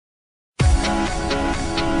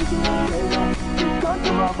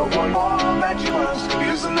But all that she wants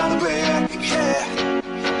is another baby,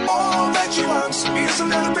 yeah. All that she wants is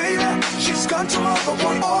another baby. She's gone to love,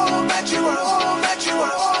 but all that she wants, all that she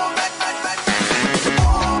wants,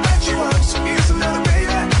 all that she wants is another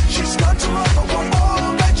baby. She's gone to love, but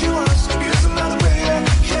all that she wants is another baby,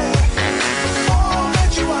 yeah. All that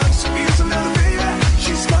she wants is another baby.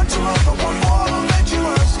 She's gone to love, but all that she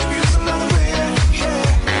wants is another baby, yeah.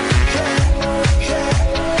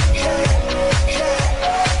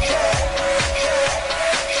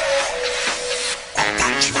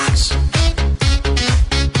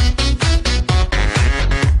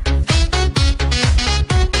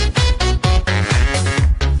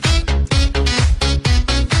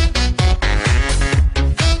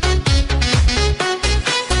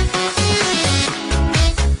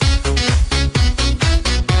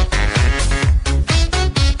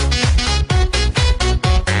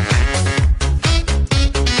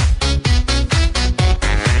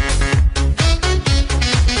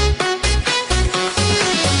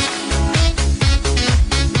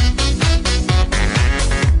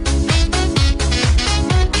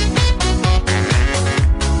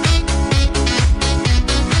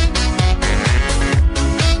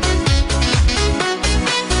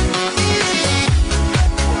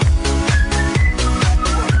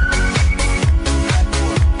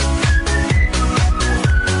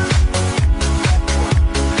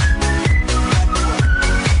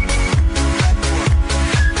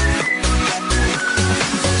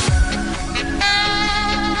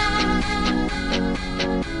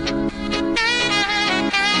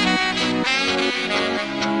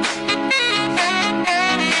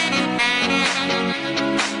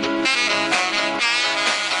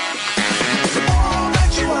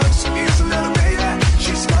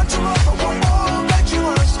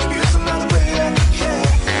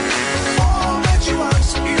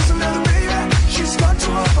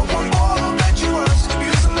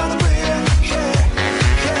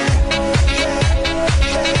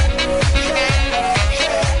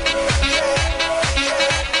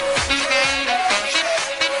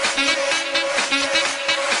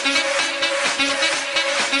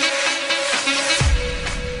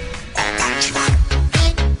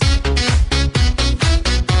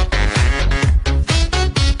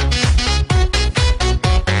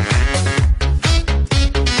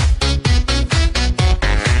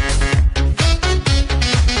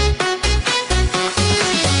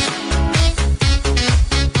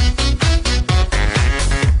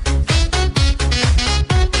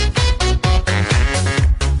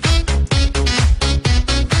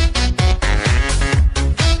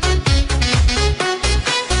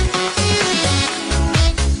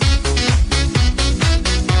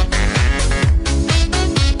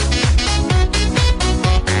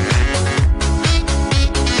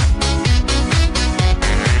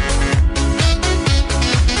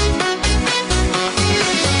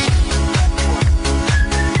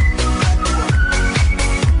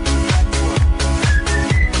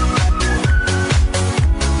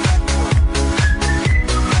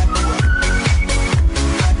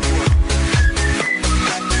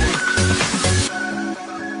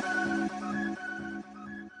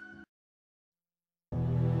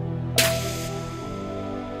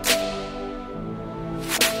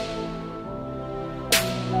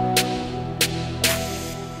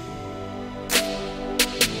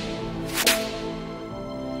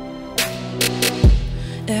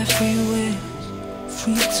 Everywhere,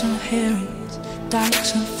 freaks and harries,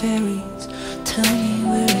 dykes and fairies, tell me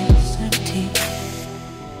where it's empty.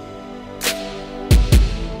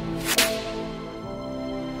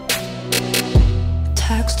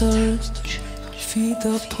 Tax the rich, feed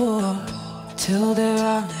the poor, till they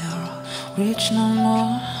are rich no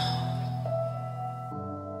more.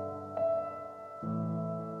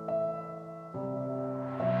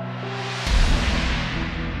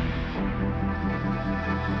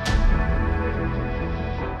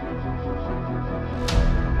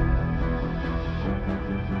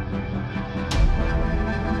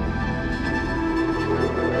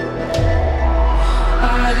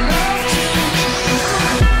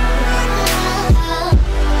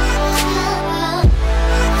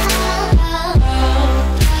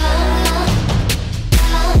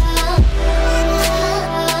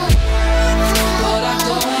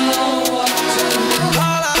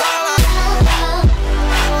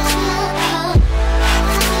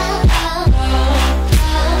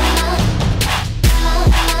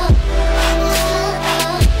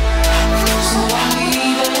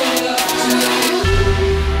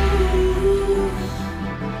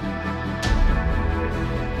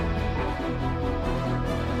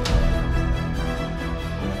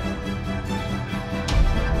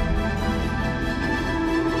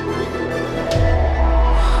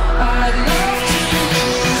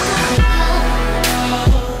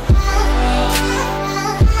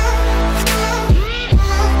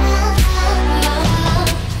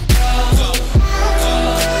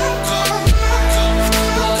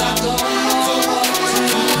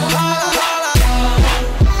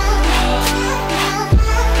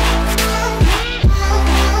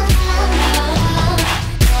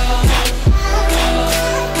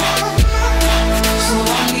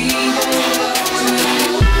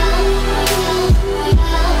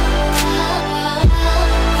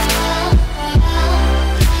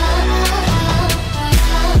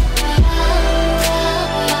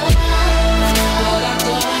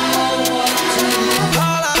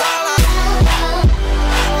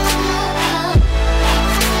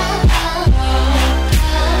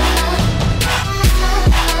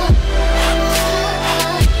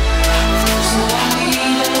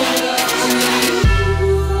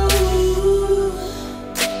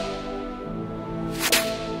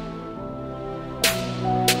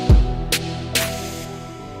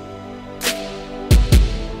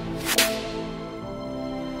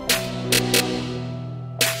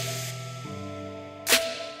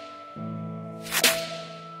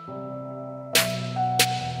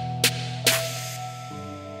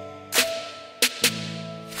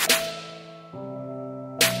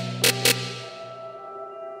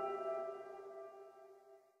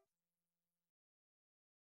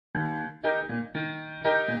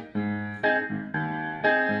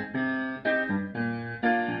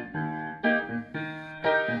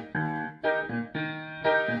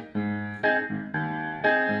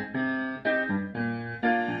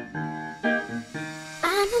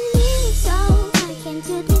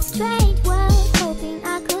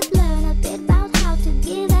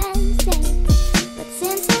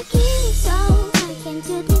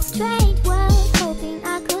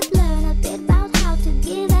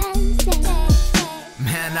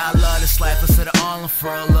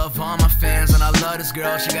 this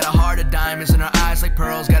girl, she got a heart of diamonds and her eyes like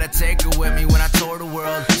pearls. Gotta take her with me when I tour the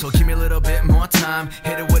world. So give me a little bit more time.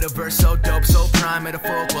 Hit it with a verse so dope, so prime.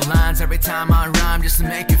 Metaphorical lines every time I rhyme, just to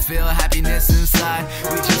make you feel happiness inside.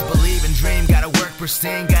 We just believe and dream. Gotta work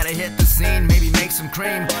pristine, gotta hit the scene, maybe make some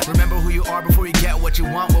cream. Remember who you are before you get what you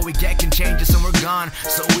want. What we get can change us and we're gone.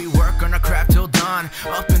 So we work on our craft till dawn.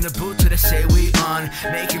 Up in the booth till they say we on.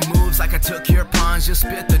 Making moves like I took your pawns. Just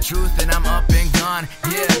spit the truth and I'm up and gone.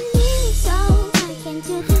 Yeah. I can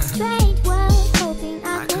do this trade world, hoping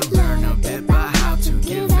I could learn a bit about how to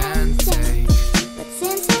give and take. But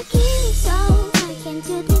since I keep so, I can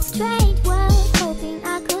do this trade world, hoping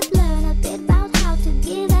I could learn a bit about how to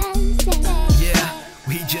give and take. Yeah,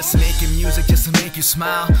 we just making music just to make you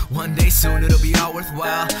smile. One day soon it'll be all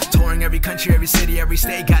worthwhile. Touring every country, every city, every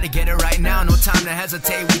state. Gotta get it right now, no time to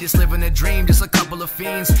hesitate. We just living a dream, just a couple of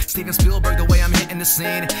fiends. Steven Spielberg, the way I'm hitting the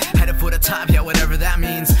scene. Headed for the top, yeah, whatever that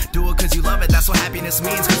means. Do it cause you love it, that's what happiness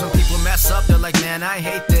means. Cause when people mess up, they're like, man, I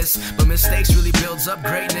hate this. But mistakes really builds up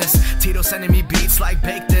greatness. Tito sending me beats like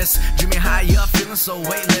bake this. Dreaming high up, feeling so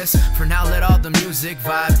weightless. For now, let all the music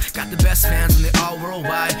vibe. Got the best fans and they all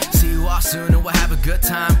worldwide. See you all soon and we'll have a good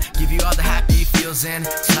time. Give you all the happy feels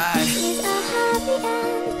inside. It's a happy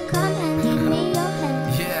end, come and give me your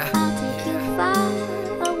hand. Yeah. I'll take you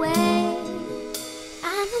far away.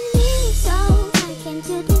 I'm a new soul, I can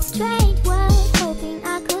do this trade world, hoping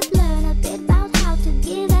I could learn a bit about how to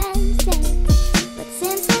give and take. But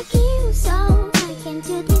since I keep so, I can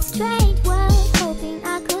do this trade world, hoping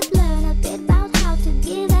I could learn a bit about how to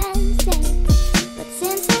give and take. But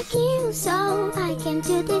since I keep so, I can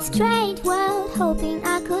do this trade world, hoping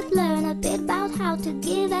I could learn a bit about how to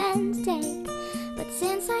give and take. But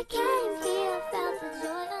since I came here, felt the joy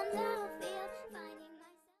I now feel, finding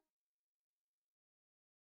myself.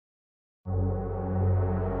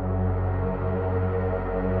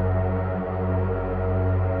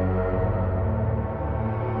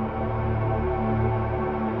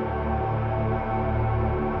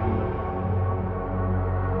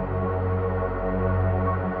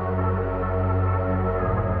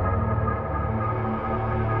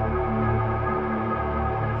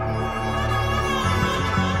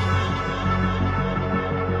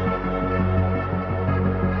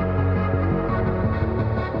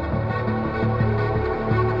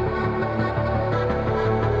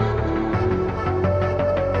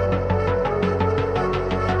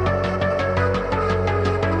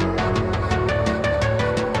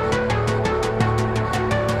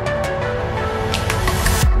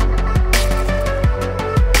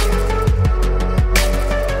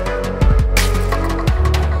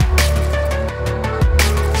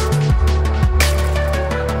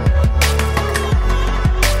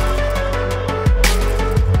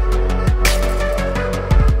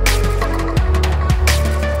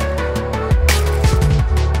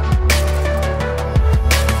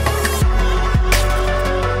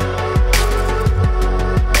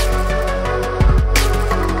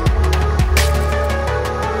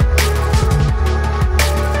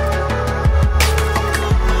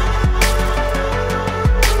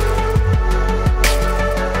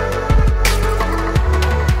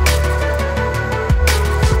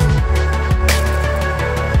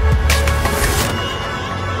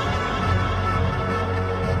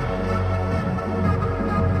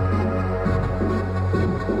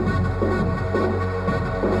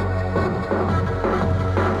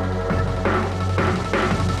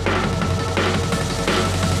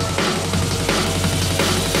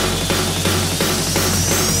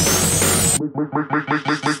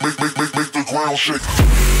 Make the ground shake.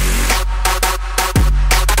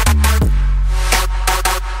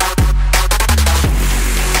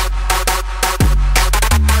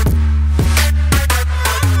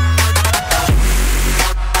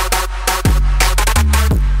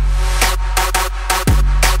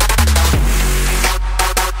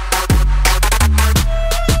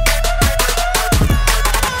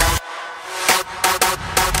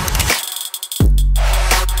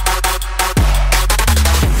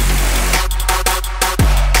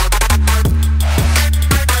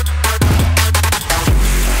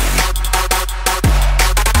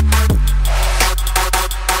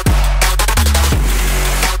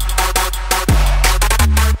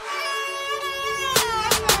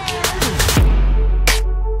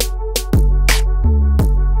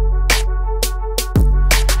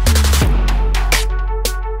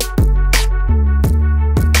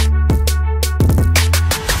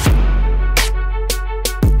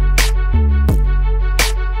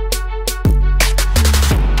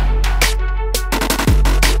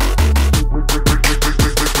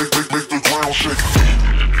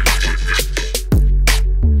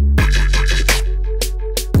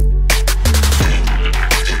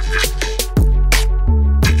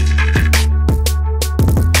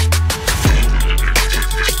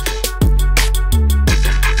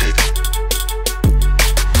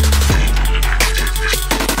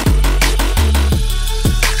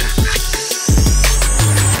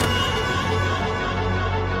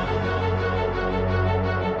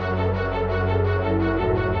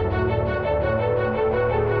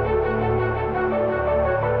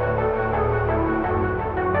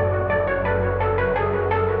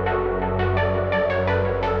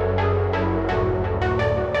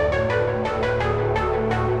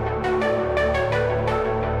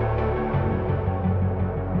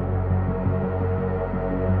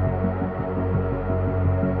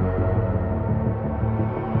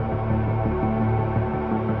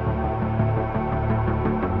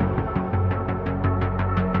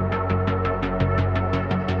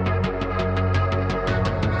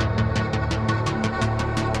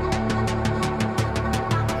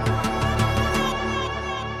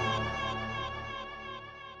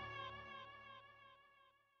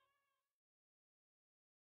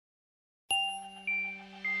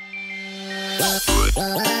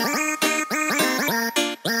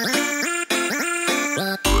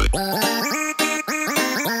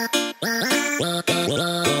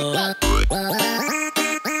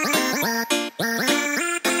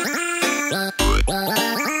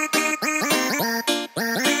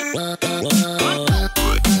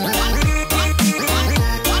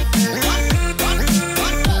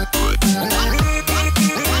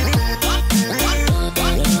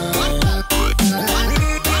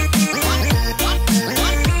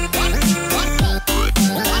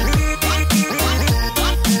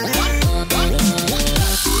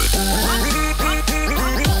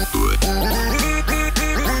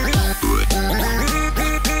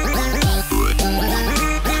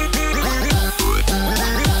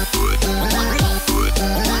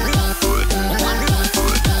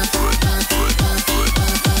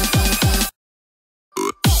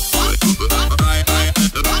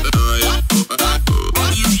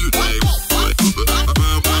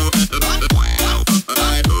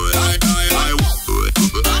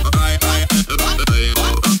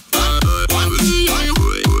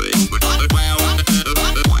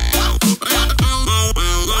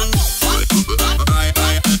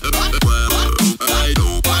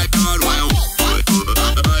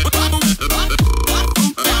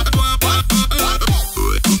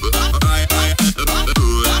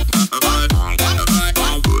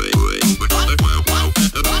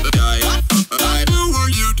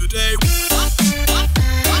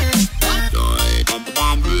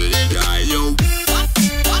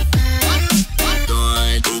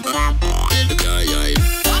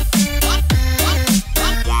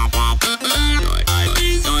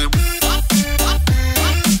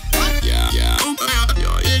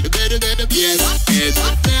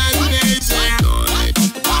 it's that amazing.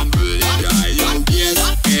 I'm pretty shy, yo, yes,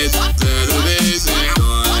 it's that amazing.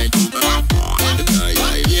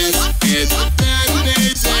 Yes, it's that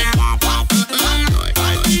amazing.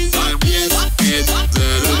 Yes, it's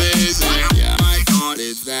that amazing. Yeah, my God,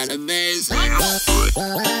 it's that amazing.